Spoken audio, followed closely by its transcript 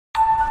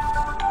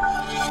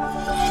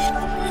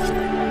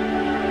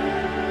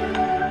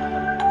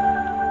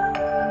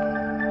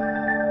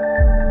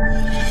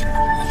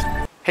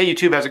Hey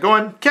YouTube, how's it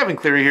going? Kevin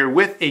Cleary here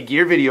with a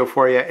gear video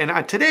for you.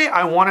 And today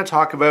I want to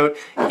talk about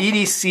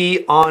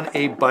EDC on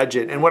a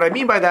budget. And what I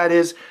mean by that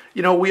is,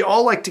 you know, we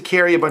all like to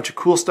carry a bunch of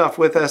cool stuff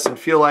with us and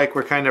feel like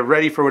we're kind of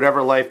ready for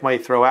whatever life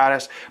might throw at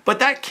us. But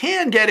that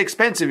can get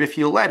expensive if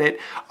you let it.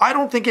 I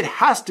don't think it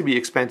has to be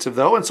expensive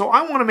though. And so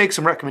I want to make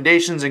some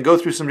recommendations and go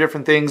through some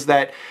different things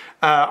that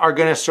are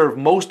going to serve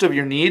most of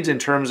your needs in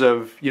terms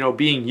of, you know,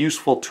 being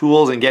useful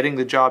tools and getting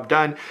the job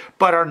done,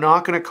 but are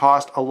not going to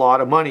cost a lot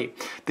of money.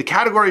 The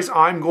categories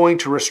I'm going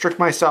to restrict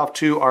myself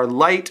to are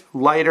light,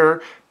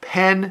 lighter,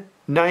 pen,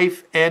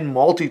 knife, and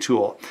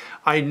multi-tool.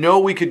 I know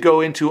we could go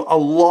into a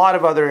lot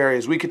of other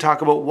areas. We could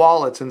talk about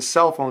wallets and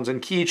cell phones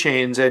and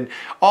keychains and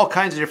all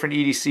kinds of different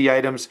EDC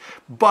items,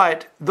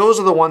 but those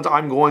are the ones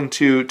I'm going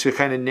to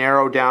kind of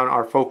narrow down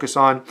our focus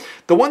on.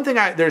 The one thing,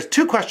 there's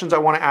two questions I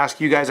want to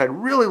ask you guys. I'd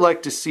really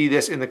like to see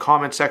this in the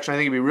comment section. I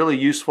think it'd be really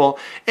useful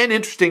and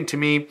interesting to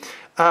me.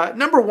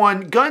 Number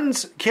one,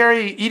 guns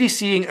carry,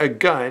 EDCing a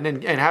gun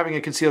and having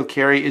a concealed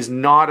carry is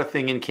not a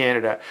thing in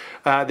Canada.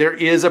 There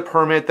is a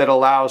permit that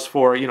allows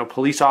for, you know,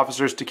 police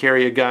officers to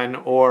carry a gun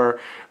or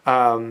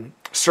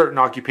certain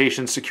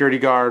occupations, security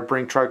guard,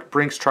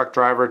 Brinks truck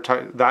driver,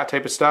 that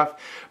type of stuff.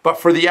 But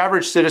for the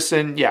average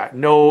citizen, yeah,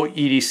 no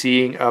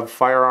EDCing of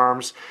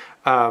firearms.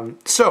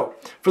 So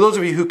for those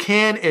of you who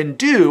can and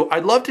do,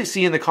 I'd love to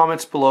see in the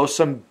comments below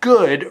some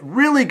good,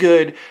 really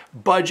good,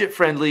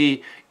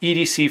 budget-friendly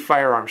EDC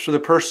firearms for the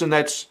person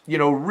that's, you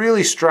know,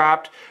 really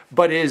strapped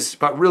but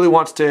really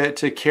wants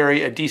to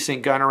carry a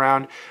decent gun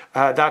around.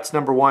 That's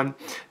number one.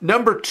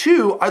 Number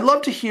two, I'd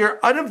love to hear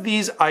out of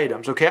these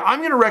items, okay, I'm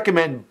going to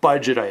recommend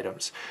budget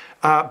items,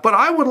 but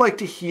I would like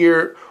to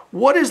hear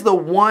what is the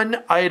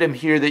one item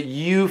here that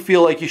you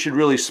feel like you should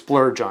really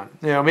splurge on.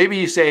 You know, maybe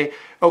you say,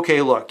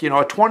 okay, look, you know,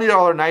 a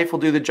 $20 knife will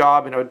do the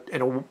job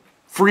and a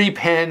free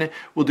pen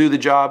will do the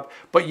job,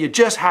 but you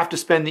just have to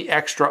spend the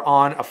extra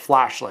on a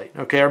flashlight,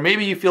 okay? Or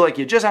maybe you feel like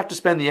you just have to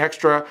spend the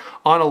extra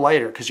on a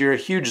lighter because you're a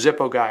huge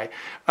Zippo guy.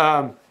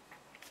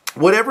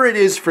 Whatever it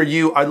is for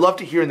you, I'd love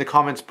to hear in the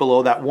comments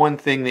below that one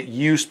thing that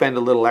you spend a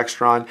little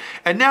extra on.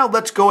 And now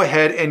let's go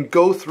ahead and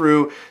go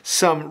through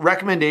some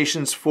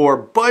recommendations for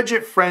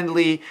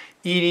budget-friendly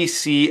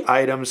EDC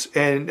items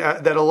and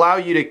that allow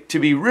you to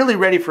be really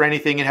ready for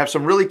anything and have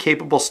some really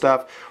capable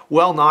stuff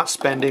while not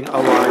spending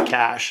a lot of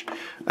cash.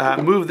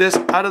 Move this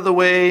out of the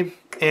way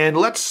and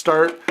let's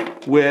start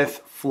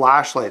with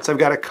flashlights. I've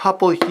got a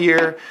couple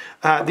here.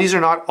 These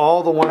are not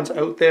all the ones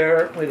out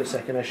there. Wait a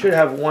second, I should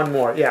have one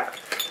more. Yeah.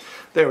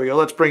 There we go.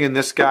 Let's bring in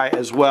this guy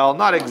as well.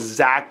 Not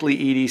exactly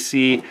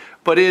EDC,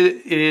 but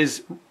it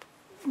is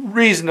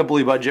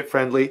reasonably budget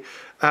friendly.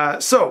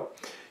 So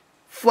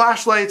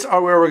flashlights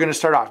are where we're going to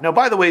start off. Now,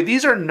 by the way,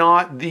 these are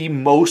not the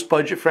most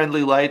budget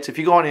friendly lights. If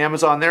you go on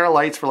Amazon, there are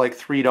lights for like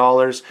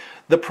 $3.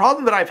 The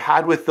problem that I've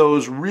had with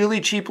those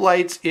really cheap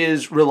lights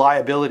is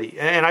reliability.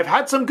 And I've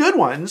had some good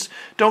ones,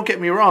 don't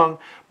get me wrong,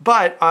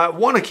 but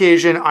one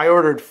occasion I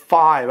ordered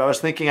 5. I was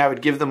thinking I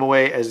would give them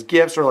away as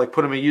gifts or like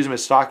put them and use them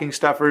as stocking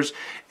stuffers,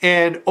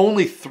 and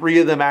only 3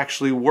 of them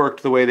actually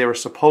worked the way they were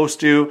supposed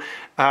to.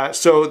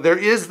 So there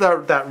is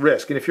that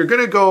risk. And if you're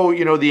gonna go,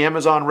 you know, the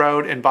Amazon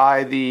route and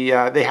buy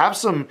the, they have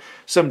some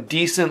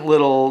decent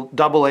little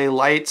AA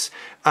lights,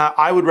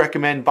 I would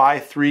recommend buy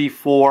 3,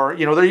 4,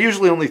 you know, they're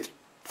usually only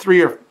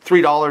 $3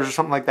 or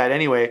something like that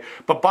anyway,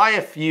 but buy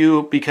a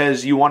few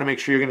because you want to make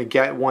sure you're going to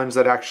get ones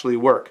that actually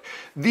work.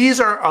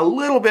 These are a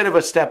little bit of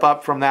a step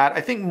up from that.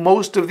 I think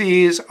most of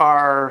these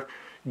are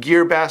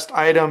Gear Best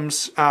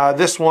items.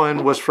 This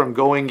one was from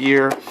Going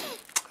Gear,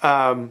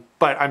 but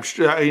I'm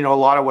sure, you know, a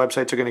lot of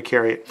websites are going to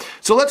carry it.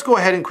 So let's go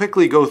ahead and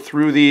quickly go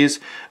through these.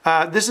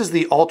 This is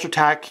the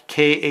Ultratac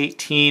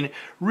K18.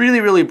 Really,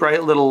 really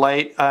bright little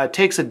light.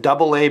 Takes a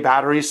AA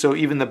battery, so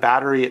even the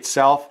battery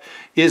itself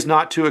is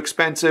not too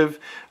expensive.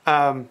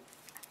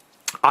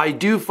 I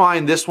do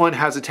find this one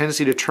has a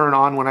tendency to turn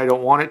on when I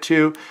don't want it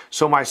to,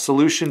 so my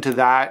solution to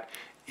that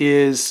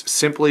is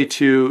simply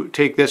to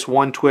take this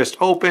one twist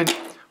open,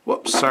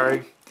 whoops,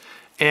 sorry,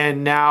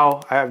 and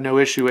now I have no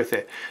issue with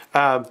it.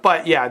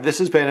 But yeah, this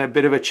has been a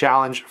bit of a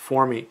challenge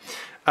for me.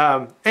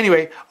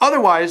 Anyway,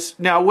 otherwise,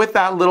 now with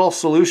that little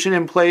solution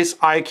in place,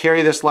 I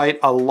carry this light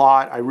a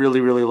lot. I really,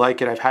 really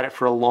like it. I've had it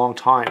for a long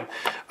time.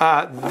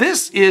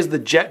 This is the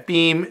Jet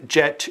Beam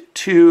Jet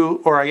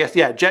 2, or I guess,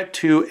 yeah, Jet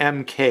 2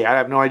 MK. I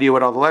have no idea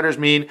what all the letters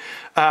mean,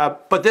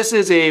 but this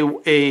is a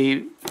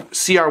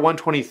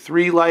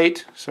CR123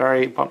 light.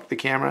 Sorry, bumped the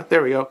camera.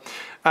 There we go.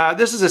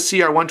 This is a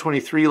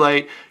CR123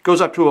 light,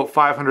 goes up to about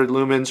 500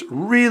 lumens,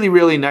 really,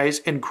 really nice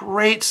and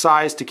great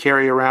size to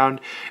carry around.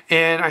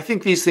 And I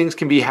think these things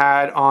can be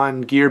had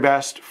on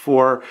GearBest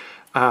for,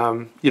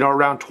 you know,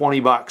 around 20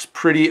 bucks,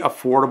 pretty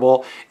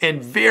affordable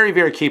and very,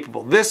 very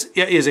capable. This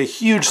is a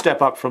huge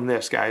step up from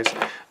this, guys.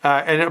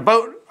 And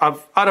out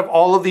of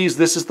all of these,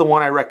 this is the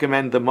one I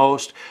recommend the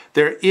most.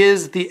 There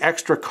is the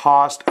extra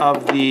cost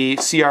of the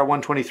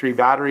CR123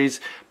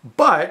 batteries,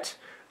 but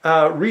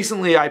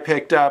Recently I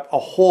picked up a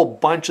whole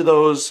bunch of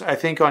those. I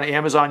think on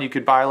Amazon you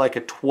could buy like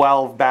a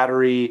 12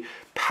 battery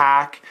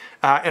pack,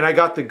 and I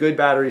got the good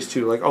batteries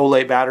too, like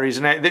Olay batteries,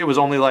 and it was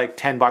only like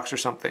 10 bucks or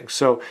something.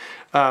 So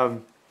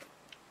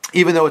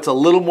even though it's a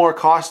little more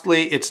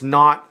costly, it's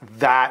not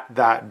that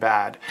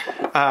bad.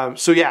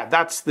 So yeah,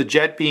 that's the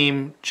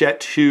Jetbeam Jet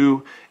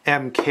 2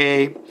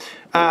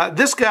 MK.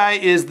 This guy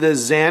is the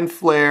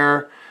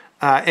Zanflare,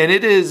 and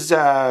it is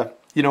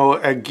you know,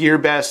 a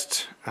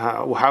GearBest,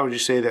 how would you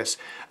say this?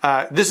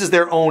 This is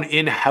their own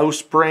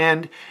in-house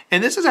brand,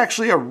 and this is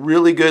actually a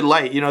really good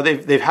light. You know,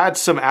 they've had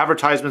some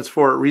advertisements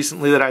for it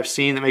recently that I've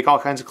seen that make all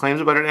kinds of claims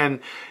about it,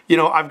 and you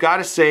know, I've got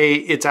to say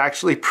it's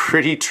actually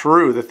pretty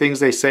true, the things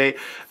they say.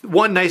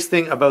 One nice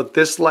thing about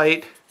this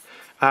light,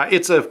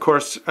 it's of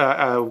course,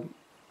 come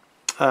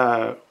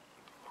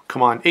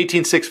on,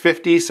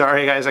 18650.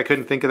 Sorry guys, I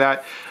couldn't think of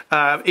that.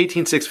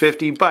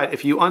 18650, but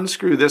if you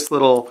unscrew this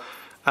little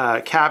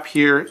cap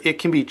here, it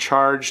can be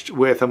charged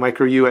with a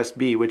micro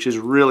USB, which is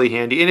really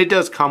handy, and it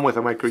does come with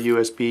a micro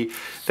USB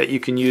that you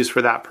can use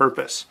for that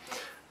purpose.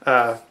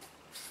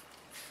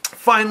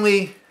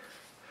 Finally,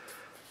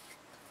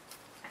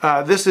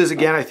 this is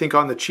again, I think,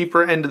 on the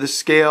cheaper end of the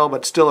scale,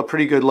 but still a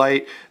pretty good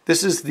light.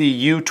 This is the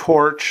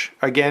U-Torch,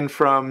 again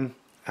from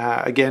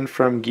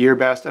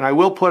GearBest, and I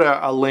will put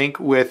a link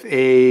with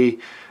a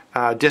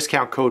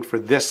discount code for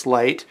this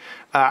light.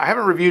 I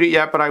haven't reviewed it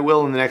yet, but I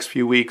will in the next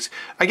few weeks.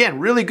 Again,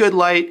 really good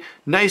light,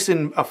 nice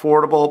and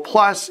affordable,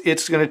 plus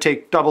it's going to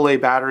take AA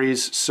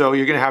batteries, so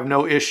you're going to have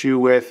no issue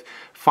with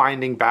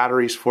finding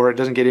batteries for it. It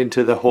doesn't get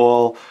into the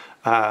whole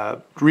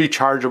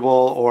rechargeable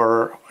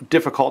or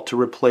difficult to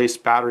replace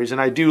batteries,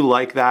 and I do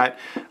like that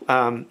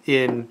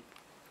in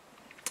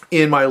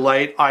my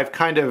light. I've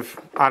kind of,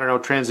 I don't know,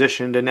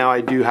 transitioned, and now I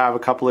do have a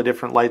couple of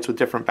different lights with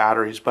different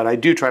batteries, but I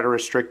do try to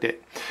restrict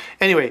it.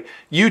 Anyway,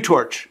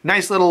 U-Torch,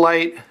 nice little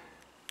light.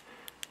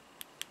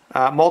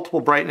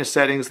 Multiple brightness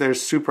settings.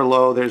 There's super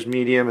low, there's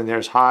medium, and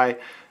there's high.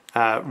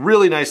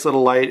 Really nice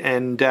little light,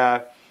 and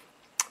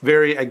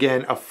very,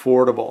 again,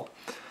 affordable.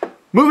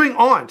 Moving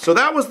on, so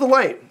that was the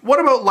light.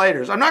 What about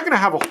lighters? I'm not going to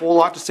have a whole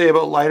lot to say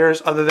about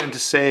lighters other than to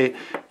say,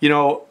 you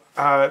know,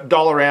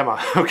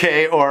 Dollarama,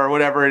 okay, or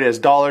whatever it is,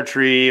 Dollar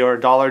Tree or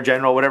Dollar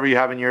General, whatever you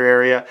have in your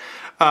area.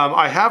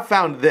 I have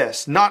found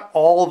this. Not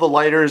all the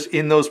lighters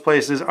in those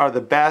places are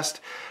the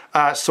best.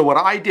 So what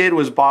I did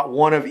was bought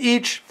one of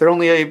each.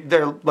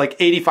 They're like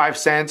 85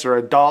 cents or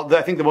 $1.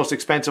 I think the most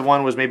expensive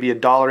one was maybe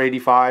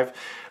 $1.85.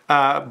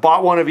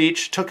 Bought one of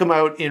each, took them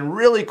out in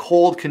really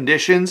cold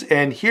conditions,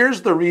 and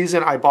here's the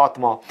reason I bought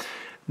them all.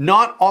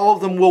 Not all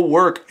of them will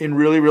work in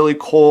really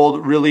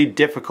cold, really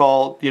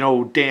difficult, you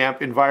know,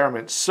 damp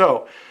environments.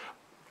 So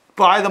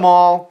buy them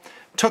all,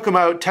 took them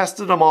out,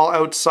 tested them all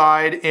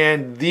outside,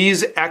 and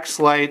these X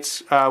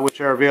lights, which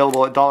are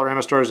available at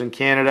Dollarama stores in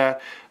Canada,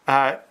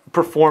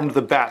 performed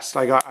the best.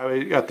 I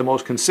got the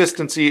most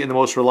consistency and the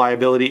most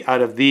reliability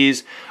out of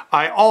these.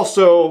 I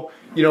also,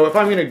 you know, if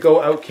I'm going to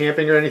go out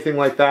camping or anything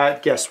like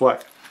that, guess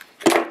what?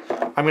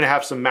 I'm going to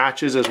have some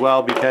matches as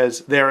well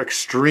because they're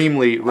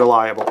extremely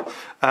reliable.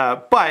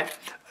 But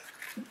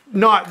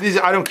not these.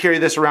 I don't carry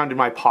this around in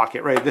my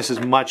pocket, right? This is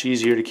much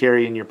easier to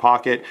carry in your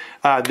pocket.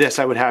 This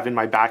I would have in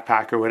my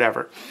backpack or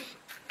whatever.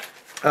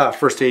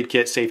 First aid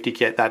kit, safety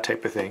kit, that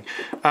type of thing.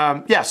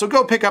 Yeah, so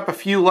go pick up a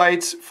few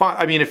lights.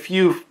 A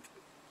few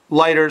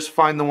lighters.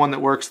 Find the one that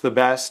works the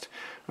best.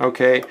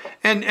 Okay,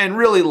 and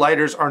really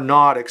lighters are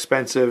not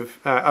expensive.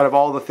 Out of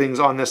all the things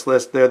on this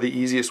list, they're the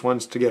easiest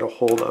ones to get a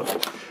hold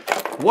of.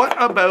 What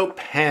about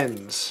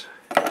pens?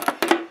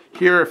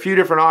 Here are a few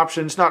different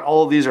options. Not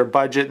all of these are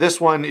budget. This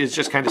one is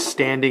just kind of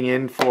standing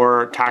in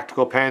for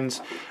tactical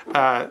pens.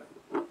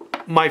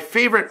 My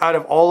favorite out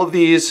of all of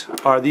these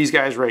are these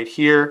guys right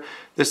here.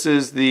 This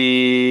is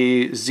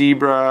the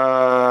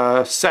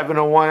Zebra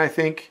 701, I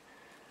think.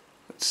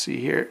 Let's see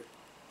here.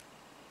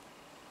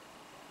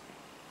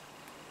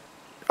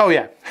 Oh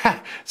yeah,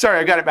 sorry,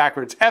 I got it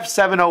backwards.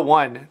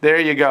 F701, there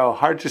you go,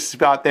 hard to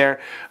spot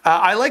there.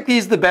 I like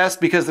these the best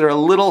because they're a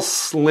little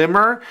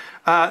slimmer.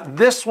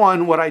 This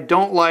one, what I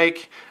don't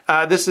like,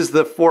 this is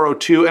the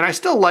 402, and I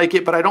still like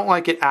it, but I don't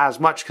like it as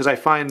much because I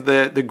find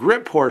the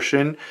grip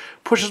portion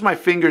pushes my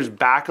fingers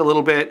back a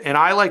little bit, and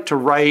I like to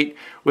write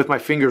with my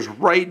fingers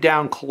right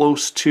down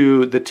close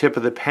to the tip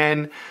of the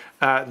pen.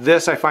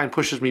 This I find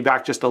pushes me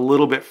back just a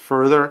little bit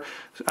further,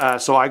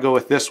 so I go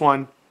with this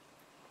one.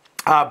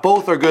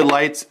 Both are good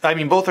lights.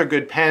 Both are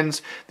good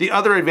pens. The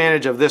other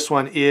advantage of this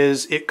one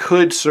is it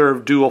could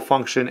serve dual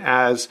function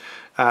as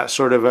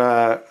sort of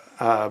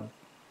a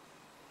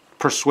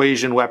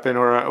persuasion weapon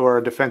or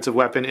a defensive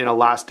weapon in a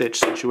last-ditch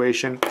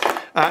situation.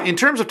 In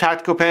terms of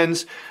tactical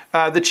pens,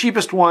 the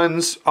cheapest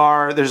ones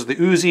are, there's the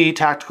Uzi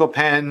tactical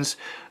pens,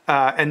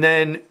 and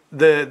then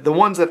the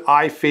ones that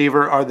I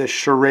favor are the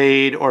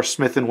Charade or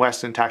Smith &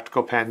 Wesson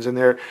tactical pens, and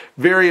they're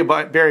very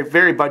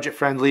budget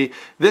friendly.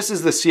 This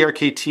is the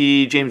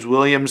CRKT James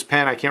Williams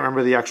pen. I can't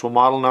remember the actual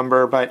model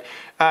number, but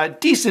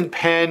decent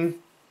pen.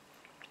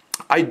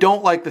 I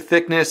don't like the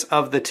thickness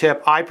of the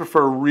tip. I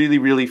prefer really,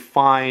 really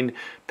fine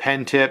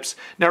pen tips.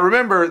 Now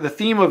remember, the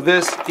theme of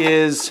this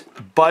is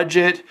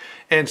budget,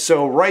 and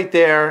so right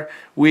there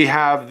we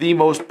have the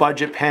most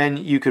budget pen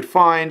you could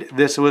find.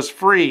 This was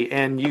free,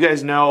 and you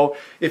guys know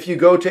if you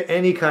go to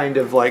any kind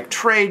of like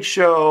trade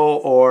show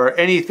or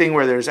anything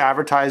where there's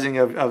advertising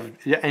of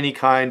any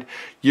kind,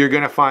 you're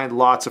gonna find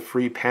lots of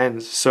free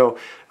pens. So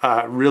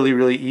really,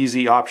 really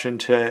easy option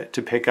to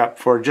pick up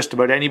for just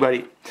about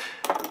anybody.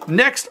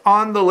 Next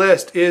on the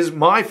list is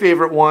my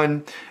favorite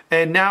one,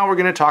 and now we're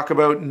gonna talk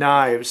about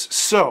knives.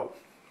 So,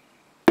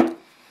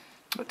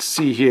 let's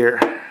see here.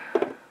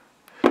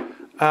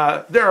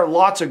 There are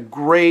lots of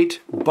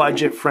great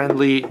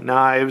budget-friendly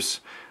knives.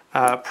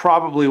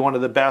 Probably one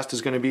of the best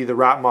is gonna be the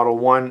Rat Model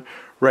 1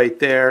 right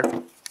there.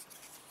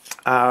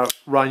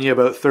 Run you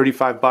about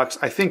 35 bucks.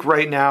 I think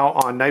right now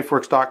on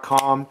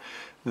knifeworks.com,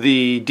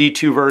 the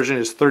D2 version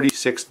is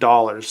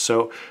 $36,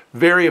 so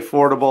very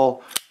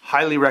affordable,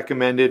 highly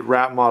recommended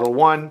Rat Model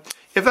 1.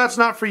 If that's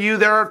not for you,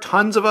 there are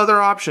tons of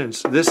other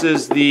options. This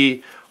is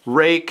the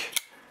Rake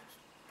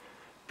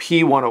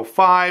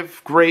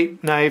P105,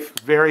 great knife,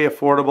 very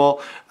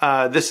affordable.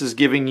 This is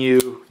giving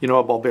you, a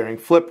ball bearing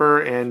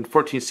flipper and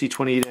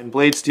 14C28N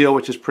blade steel,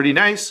 which is pretty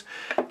nice.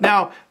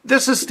 Now,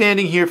 this is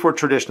standing here for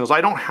traditionals.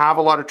 I don't have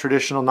a lot of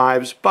traditional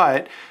knives,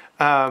 but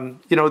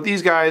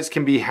these guys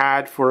can be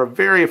had for a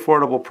very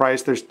affordable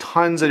price. There's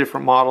tons of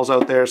different models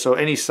out there, so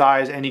any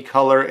size, any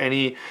color,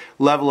 any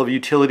level of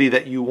utility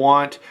that you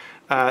want,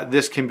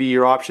 this can be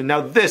your option.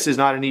 Now, this is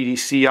not an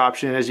EDC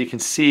option, as you can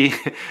see.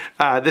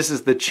 This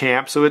is the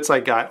Champ, so it's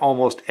like got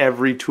almost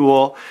every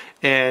tool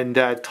and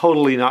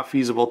totally not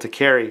feasible to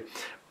carry,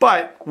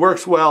 but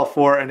works well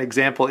for an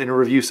example in a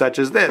review such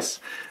as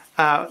this.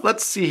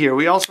 Let's see here.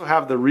 We also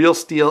have the Real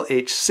Steel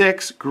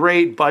H6,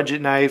 great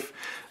budget knife.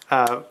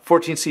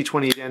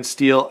 14C28N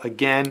steel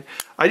again.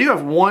 I do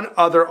have one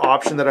other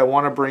option that I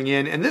want to bring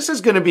in, and this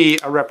is going to be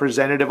a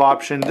representative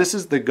option. This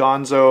is the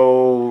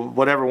Gonzo,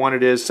 whatever one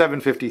it is,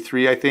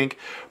 753 I think.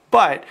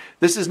 But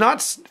this is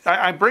not,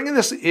 I'm bringing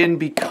this in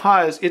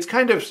because it's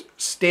kind of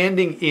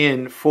standing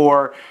in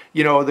for,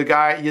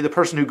 the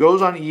person who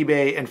goes on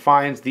eBay and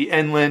finds the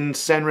Enlin,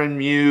 Senran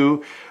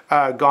Mu,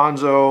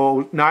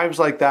 Gonzo, knives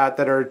like that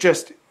are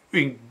just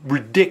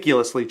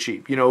ridiculously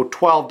cheap, $12,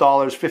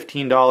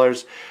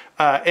 $15.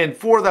 And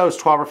for those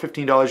 $12 or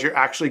 $15, you're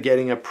actually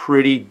getting a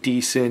pretty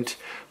decent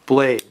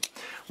blade.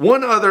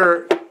 One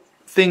other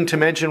thing to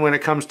mention when it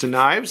comes to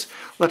knives,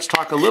 let's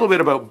talk a little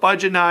bit about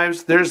budget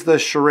knives. There's the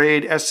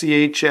Schrade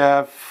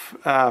SCHF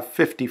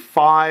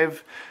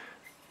 55.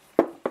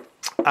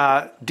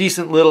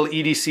 Decent little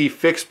EDC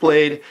fixed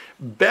blade.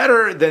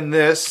 Better than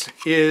this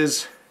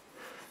is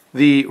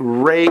the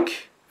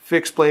Rake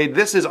fixed blade.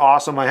 This is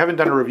awesome. I haven't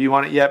done a review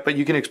on it yet, but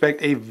you can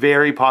expect a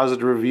very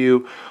positive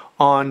review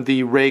on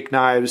the Rake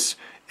Knives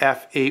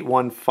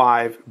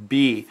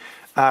F815B.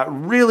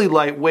 Really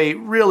lightweight,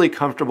 really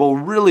comfortable,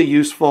 really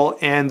useful,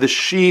 and the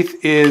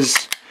sheath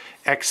is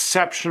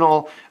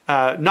exceptional,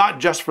 not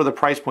just for the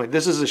price point.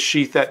 This is a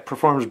sheath that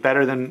performs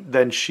better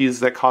than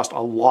sheaths that cost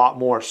a lot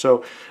more.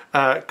 So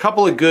a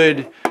couple of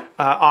good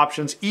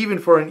options, even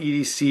for an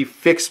EDC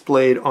fixed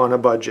blade on a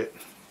budget.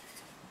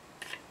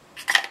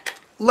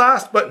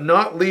 Last but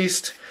not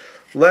least,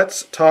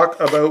 let's talk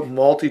about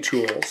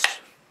multi-tools.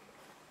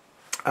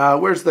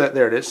 Where's that?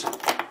 There it is.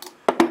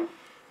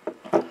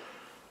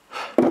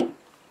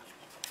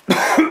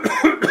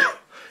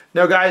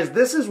 Now, guys,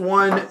 this is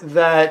one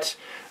that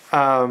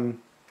I've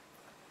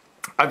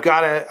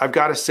got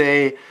to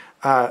say,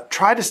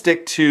 try to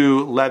stick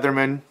to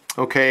Leatherman.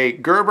 Okay,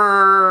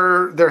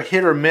 Gerber, they're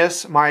hit or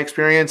miss. My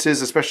experience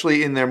is,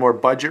 especially in their more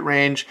budget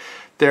range,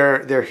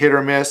 they're hit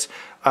or miss.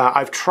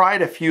 I've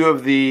tried a few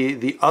of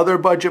the other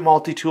budget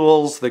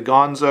multi-tools, the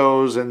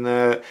Gonzos and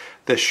the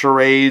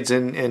Schrades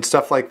and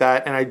stuff like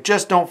that, and I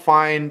just don't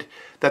find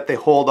that they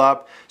hold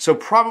up. So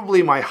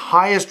probably my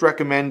highest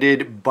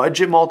recommended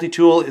budget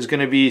multi-tool is going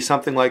to be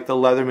something like the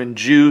Leatherman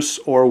Juice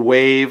or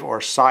Wave or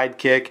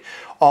Sidekick,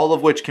 all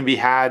of which can be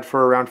had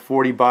for around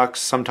 40 bucks,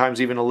 sometimes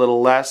even a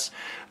little less.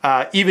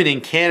 Even in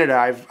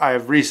Canada,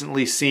 I've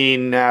recently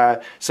seen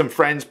some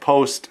friends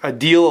post a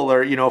deal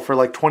alert, for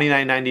like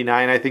 $29.99,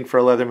 I think, for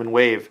a Leatherman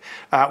Wave,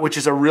 which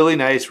is a really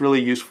nice,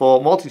 really useful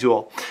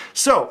multi-tool.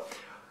 So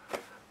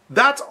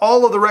that's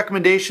all of the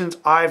recommendations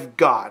I've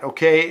got,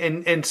 okay?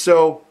 And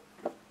so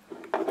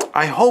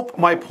I hope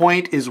my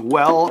point is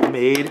well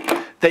made,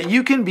 that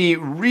you can be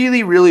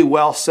really, really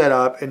well set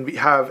up and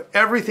have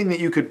everything that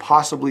you could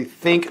possibly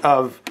think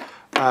of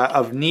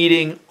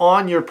needing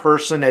on your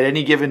person at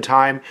any given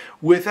time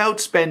without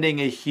spending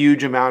a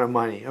huge amount of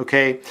money,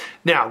 okay?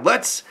 Now,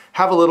 let's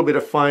have a little bit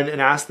of fun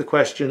and ask the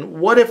question,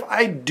 what if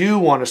I do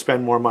want to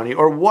spend more money?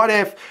 Or what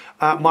if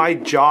my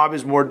job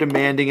is more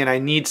demanding and I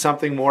need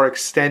something more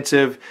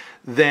extensive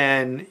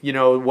than,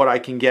 what I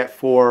can get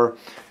for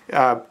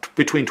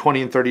between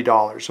 $20 and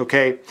 $30,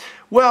 okay?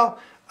 Well,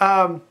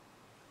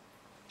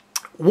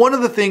 one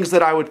of the things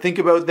that I would think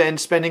about then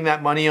spending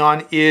that money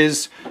on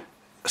is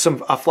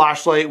a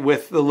flashlight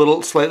with the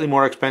little slightly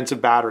more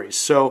expensive batteries.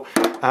 So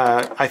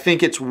I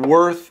think it's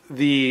worth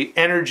the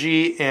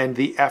energy and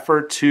the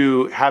effort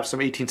to have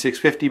some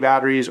 18650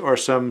 batteries or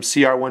some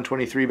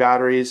CR123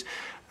 batteries.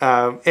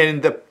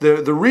 And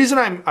the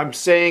reason I'm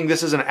saying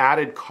this is an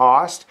added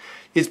cost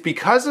is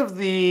because of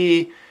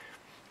the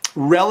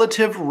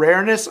relative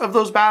rareness of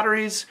those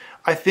batteries.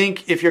 I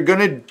think if you're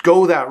gonna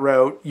go that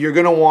route, you're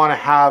gonna wanna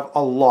have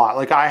a lot.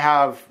 Like I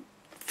have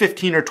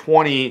 15 or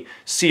 20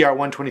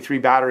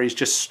 CR123 batteries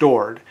just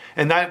stored.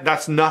 And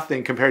that's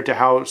nothing compared to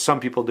how some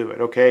people do it,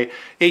 okay?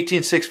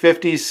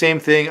 18650s, same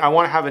thing. I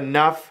wanna have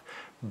enough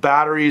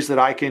batteries that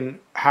I can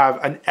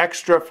have an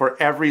extra for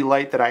every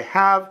light that I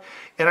have.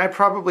 And I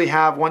probably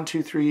have 1,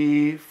 2,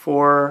 3,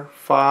 4,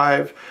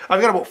 5.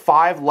 I've got about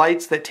 5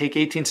 lights that take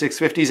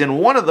 18650s, and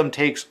one of them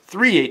takes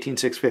 3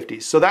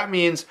 18650s. So that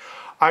means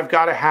I've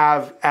got to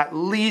have at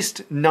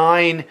least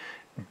 9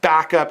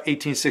 backup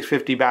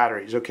 18650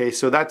 batteries. Okay,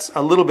 so that's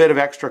a little bit of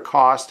extra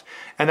cost,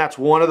 and that's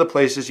one of the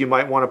places you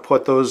might want to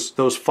put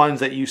those funds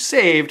that you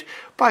saved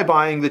by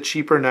buying the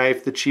cheaper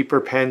knife, the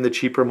cheaper pen, the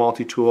cheaper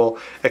multi-tool,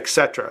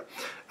 etc.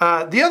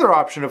 The other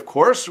option, of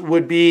course,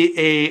 would be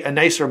a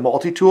nicer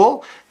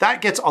multi-tool. That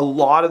gets a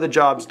lot of the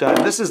jobs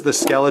done. This is the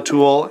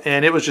Skeletool,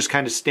 and it was just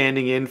kind of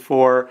standing in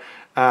for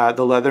the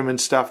Leatherman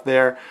stuff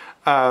there.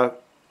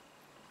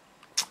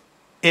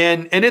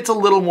 And it's a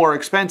little more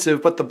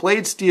expensive, but the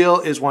blade steel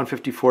is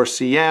 154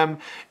 cm,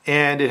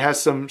 and it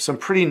has some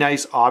pretty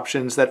nice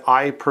options that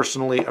I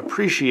personally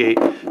appreciate.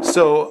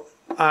 So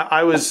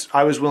I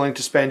was willing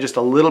to spend just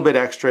a little bit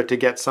extra to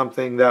get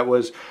something that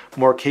was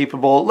more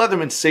capable.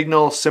 Leatherman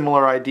Signal,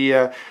 similar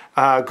idea.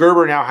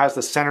 Gerber now has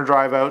the center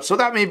drive out, so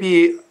that may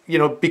be, you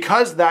know,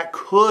 because that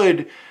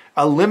could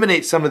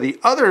eliminate some of the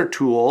other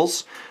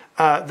tools.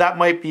 That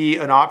might be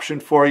an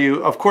option for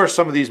you. Of course,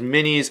 some of these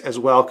minis as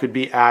well could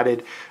be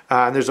added,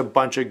 and there's a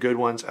bunch of good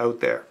ones out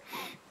there.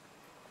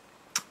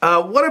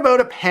 What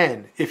about a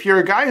pen? If you're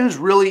a guy who's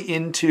really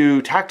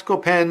into tactical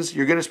pens,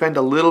 you're going to spend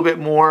a little bit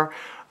more.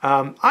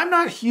 I'm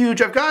not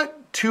huge. I've got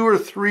 2 or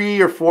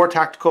 3 or 4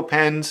 tactical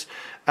pens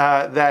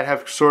that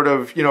have sort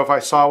of, you know, if I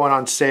saw one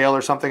on sale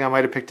or something, I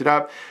might have picked it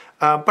up.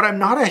 But I'm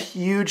not a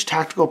huge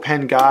tactical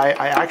pen guy.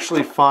 I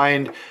actually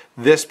find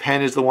this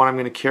pen is the one I'm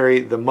going to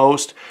carry the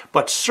most,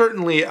 but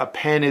certainly a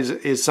pen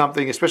is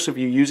something, especially if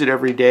you use it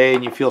every day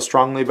and you feel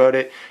strongly about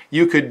it,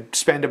 you could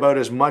spend about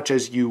as much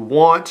as you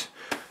want.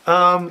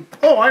 Oh,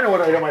 I know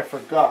what item I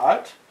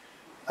forgot.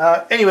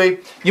 Anyway,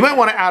 you might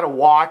want to add a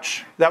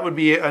watch. That would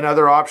be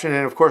another option.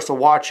 And of course, the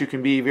watch, you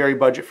can be very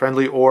budget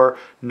friendly or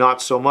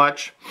not so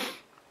much.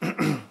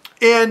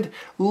 And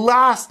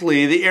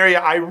lastly, the area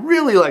I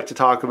really like to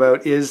talk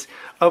about is,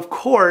 of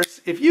course,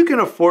 if you can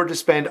afford to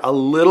spend a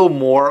little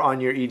more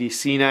on your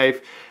EDC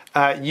knife,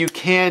 you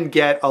can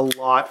get a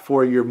lot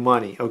for your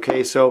money,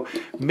 okay? So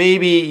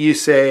maybe you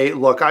say,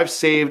 look, I've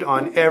saved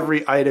on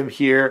every item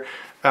here.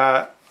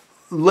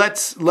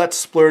 Let's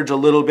splurge a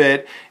little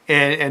bit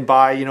and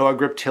buy, you know, a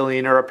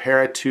Griptilian or a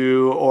Para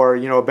 2 or,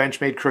 you know, a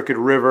Benchmade Crooked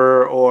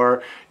River,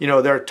 or, you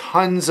know, there are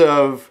tons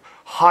of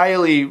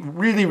highly,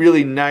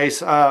 really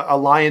nice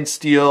Alliance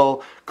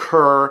Steel,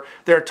 Kerr.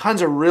 There are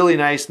tons of really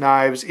nice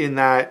knives in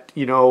that,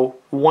 you know,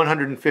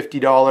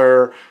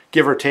 $150,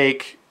 give or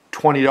take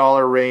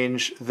 $20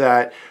 range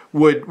that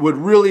would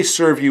really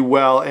serve you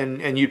well,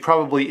 and you'd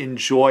probably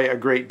enjoy a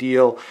great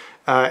deal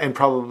and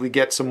probably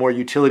get some more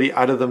utility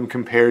out of them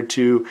compared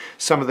to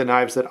some of the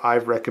knives that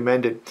I've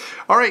recommended.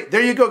 All right,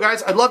 there you go,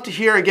 guys. I'd love to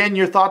hear, again,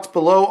 your thoughts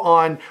below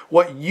on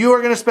what you are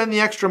going to spend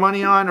the extra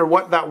money on, or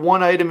what that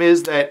one item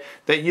is that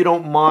you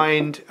don't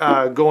mind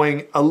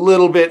going a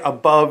little bit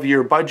above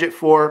your budget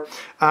for.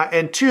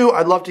 And 2,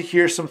 I'd love to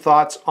hear some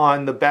thoughts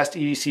on the best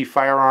EDC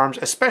firearms,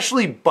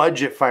 especially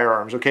budget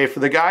firearms, okay? For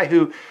the guy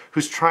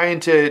who's trying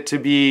to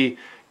be,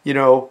 you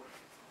know,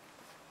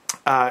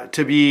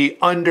 to be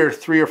under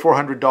 $300 or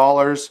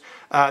 $400,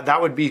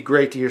 that would be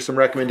great to hear some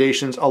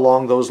recommendations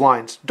along those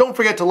lines. Don't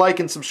forget to like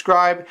and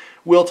subscribe.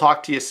 We'll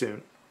talk to you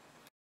soon.